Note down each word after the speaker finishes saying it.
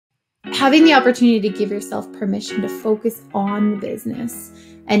having the opportunity to give yourself permission to focus on the business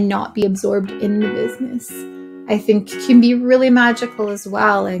and not be absorbed in the business, I think can be really magical as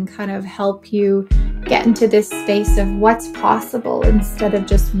well, and kind of help you get into this space of what's possible instead of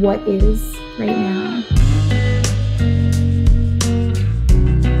just what is right now.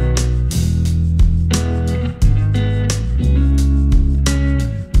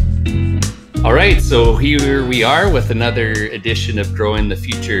 All right, so here we are with another edition of Growing the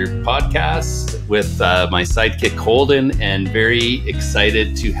Future podcast with my sidekick Holden, and very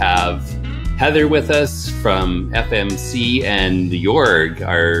excited to have Heather with us from FMC, and Jorg,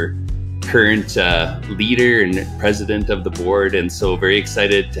 our current leader and president of the board. And so very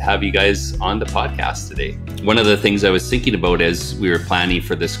excited to have you guys on the podcast today. One of the things I was thinking about as we were planning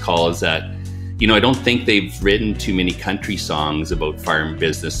for this call is that, I don't think they've written too many country songs about farm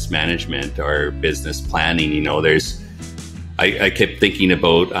business management or business planning. I kept thinking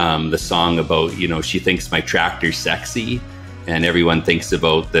about the song about, she thinks my tractor's sexy, and everyone thinks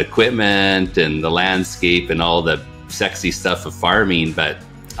about the equipment and the landscape and all the sexy stuff of farming. But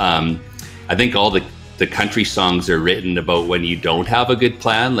I think all the country songs are written about when you don't have a good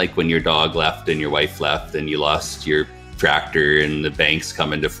plan, like when your dog left and your wife left and you lost your tractor and the bank's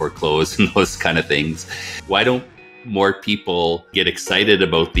coming to foreclose and those kind of things. Why don't more people get excited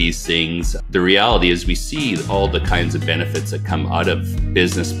about these things? The reality is we see all the kinds of benefits that come out of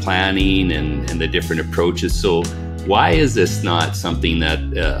business planning and the different approaches. So why is this not something that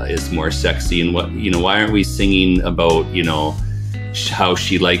is more sexy? And why aren't we singing about, how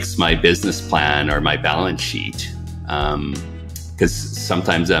she likes my business plan or my balance sheet? Because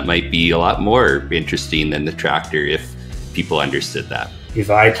sometimes that might be a lot more interesting than the tractor if people understood that. If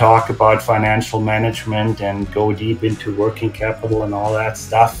I talk about financial management and go deep into working capital and all that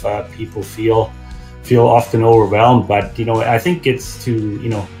stuff, people feel often overwhelmed. But I think it's to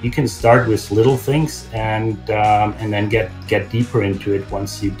you can start with little things and then get deeper into it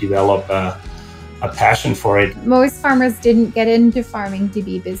once you develop a passion for it. Most farmers didn't get into farming to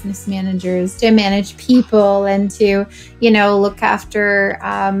be business managers, to manage people and to, look after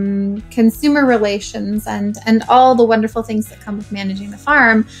consumer relations and all the wonderful things that come with managing the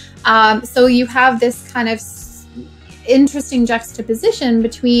farm. So you have this kind of interesting juxtaposition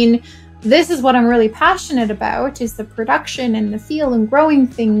between this is what I'm really passionate about, is the production and the field and growing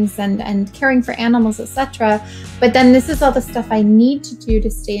things and caring for animals, etc. But then this is all the stuff I need to do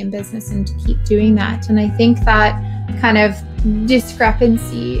to stay in business and to keep doing that. And I think that kind of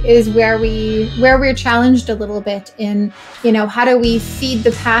discrepancy is where we're challenged a little bit in, how do we feed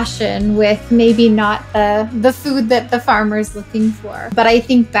the passion with maybe not the food that the farmer's looking for. But I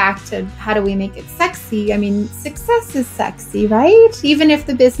think back to how do we make it sexy? I mean, success is sexy, right? Even if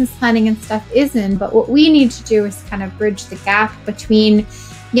the business planning and stuff isn't. But what we need to do is kind of bridge the gap between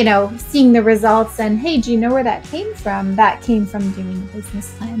seeing the results and, hey, do you know where that came from? That came from doing a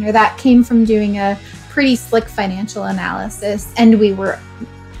business plan, or that came from doing a pretty slick financial analysis, and we were,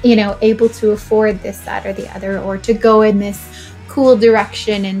 able to afford this, that, or the other, or to go in this cool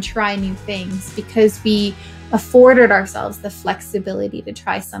direction and try new things because we afforded ourselves the flexibility to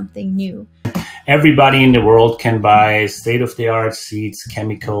try something new. Everybody in the world can buy state-of-the-art seeds,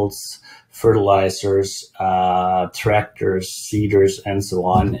 chemicals, fertilizers, tractors, seeders, and so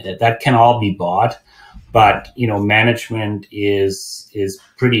on. That can all be bought, but management is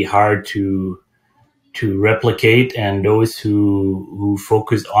pretty hard to replicate. And those who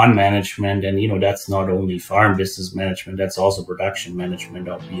focus on management, and that's not only farm business management, that's also production management,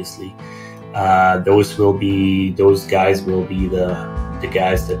 obviously. Those guys will be the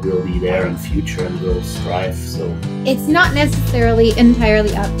guys that will be there in future and will strive. So it's not necessarily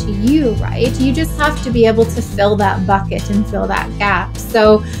entirely up to you, right? You just have to be able to fill that bucket and fill that gap.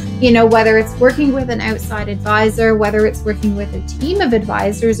 So, whether it's working with an outside advisor, whether it's working with a team of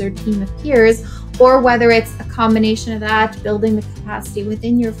advisors or team of peers, or whether it's a combination of that, building the capacity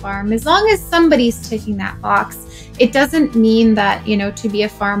within your farm, as long as somebody's ticking that box, it doesn't mean that, to be a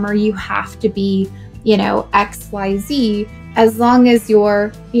farmer, you have to be, X, Y, Z. As long as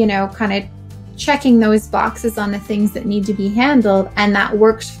you're, kind of checking those boxes on the things that need to be handled, and that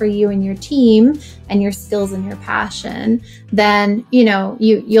works for you and your team and your skills and your passion, then,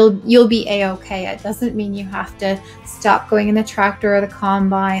 you'll be A-okay. It doesn't mean you have to stop going in the tractor or the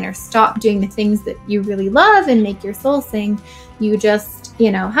combine or stop doing the things that you really love and make your soul sing. You just,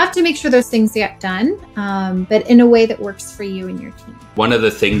 have to make sure those things get done, but in a way that works for you and your team. One of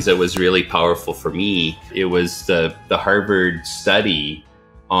the things that was really powerful for me, it was the Harvard study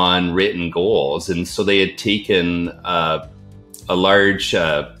on written goals. And so they had taken a large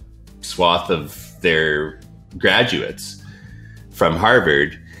swath of their graduates from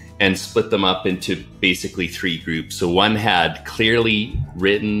Harvard, and split them up into basically 3 groups. So one had clearly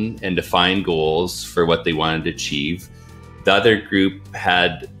written and defined goals for what they wanted to achieve. The other group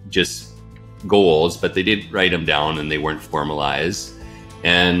had just goals, but they did write them down and they weren't formalized.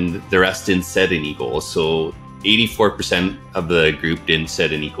 And the rest didn't set any goals. So 84% of the group didn't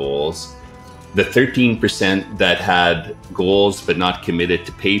set any goals. The 13% that had goals but not committed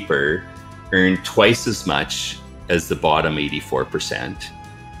to paper earned twice as much as the bottom 84%.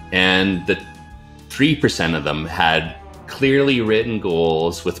 And the 3% of them had clearly written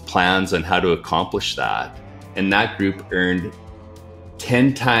goals with plans on how to accomplish that. And that group earned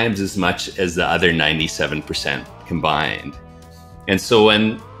 10 times as much as the other 97% combined. And so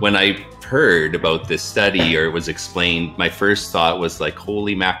when I heard about this study, or it was explained, my first thought was like,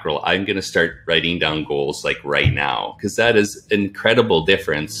 holy mackerel, I'm going to start writing down goals like right now, because that is an incredible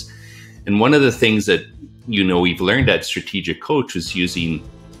difference. And one of the things that, we've learned at Strategic Coach was using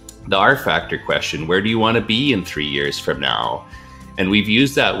the R factor question. Where do you want to be in 3 years from now? And we've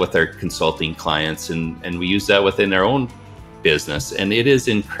used that with our consulting clients, and we use that within our own business. And it is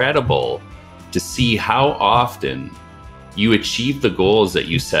incredible to see how often you achieve the goals that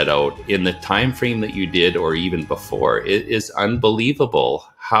you set out in the time frame that you did, or even before. It is unbelievable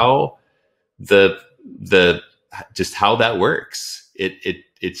how just how that works.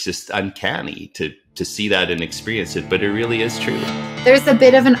 It's just uncanny to see that and experience it, but it really is true. There's a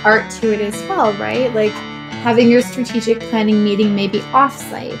bit of an art to it as well, right? Like having your strategic planning meeting maybe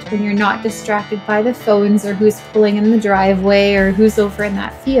offsite when you're not distracted by the phones or who's pulling in the driveway or who's over in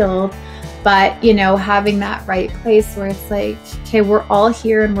that field. But, having that right place where it's like, okay, we're all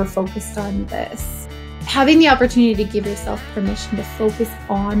here and we're focused on this. Having the opportunity to give yourself permission to focus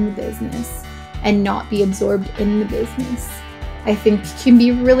on the business and not be absorbed in the business, I think can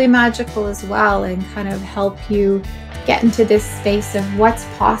be really magical as well, and kind of help you get into this space of what's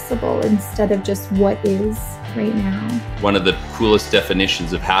possible instead of just what is right now. One of the coolest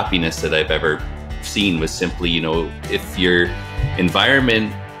definitions of happiness that I've ever seen was simply, if your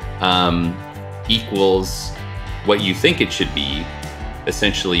environment equals what you think it should be,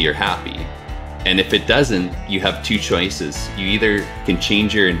 essentially you're happy. And if it doesn't, you have 2 choices. You either can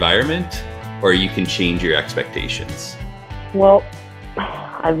change your environment or you can change your expectations. Well,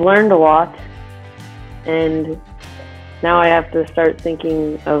 I've learned a lot, and now I have to start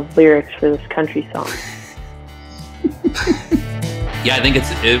thinking of lyrics for this country song. Yeah, I think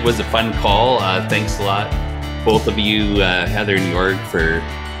it was a fun call. Thanks a lot, both of you, Heather and Jorg,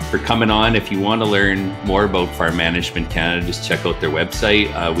 for coming on. If you want to learn more about Farm Management Canada, just check out their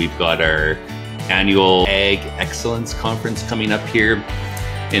website. We've got our annual Ag Excellence Conference coming up here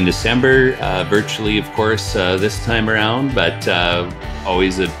in December, virtually, of course, this time around, but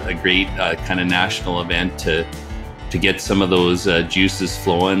always a great kind of national event to get some of those juices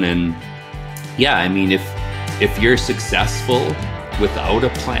flowing. And yeah, I mean, if you're successful without a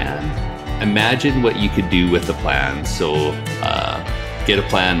plan, imagine what you could do with a plan. So get a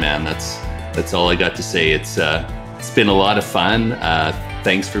plan, man. That's all I got to say. It's been a lot of fun.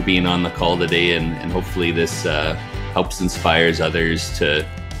 Thanks for being on the call today, and hopefully this helps inspires others to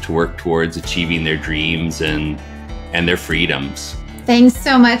work towards achieving their dreams and their freedoms. Thanks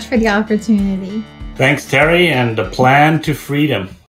so much for the opportunity. Thanks, Terry, and the plan to freedom.